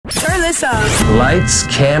Melissa. Lights,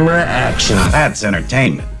 camera, action. Now that's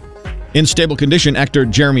entertainment. In stable condition, actor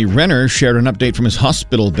Jeremy Renner shared an update from his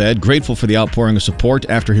hospital bed, grateful for the outpouring of support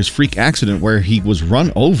after his freak accident where he was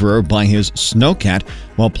run over by his snowcat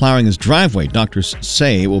while plowing his driveway. Doctors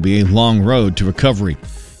say it will be a long road to recovery.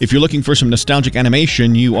 If you're looking for some nostalgic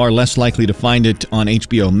animation, you are less likely to find it on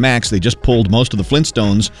HBO Max. They just pulled most of the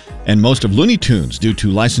Flintstones and most of Looney Tunes due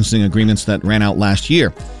to licensing agreements that ran out last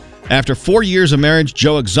year. After 4 years of marriage,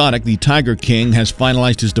 Joe Exotic, the Tiger King, has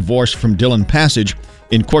finalized his divorce from Dylan Passage.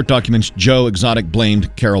 In court documents, Joe Exotic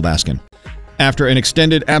blamed Carol Baskin. After an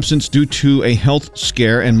extended absence due to a health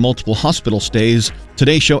scare and multiple hospital stays,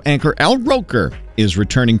 Today Show anchor Al Roker is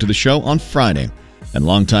returning to the show on Friday. And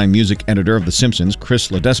longtime music editor of The Simpsons, Chris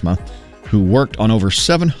Ledesma, who worked on over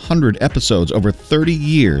 700 episodes over 30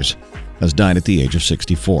 years, has died at the age of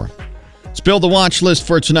 64. Spill the watch list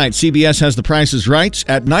for tonight. CBS has The Price is Right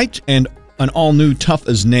at night and an all-new Tough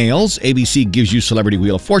as Nails. ABC gives you Celebrity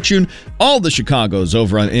Wheel of Fortune. All the Chicagos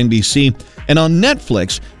over on NBC. And on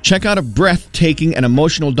Netflix, check out a breathtaking and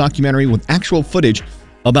emotional documentary with actual footage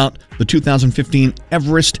about the 2015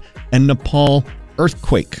 Everest and Nepal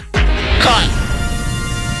earthquake. Cut.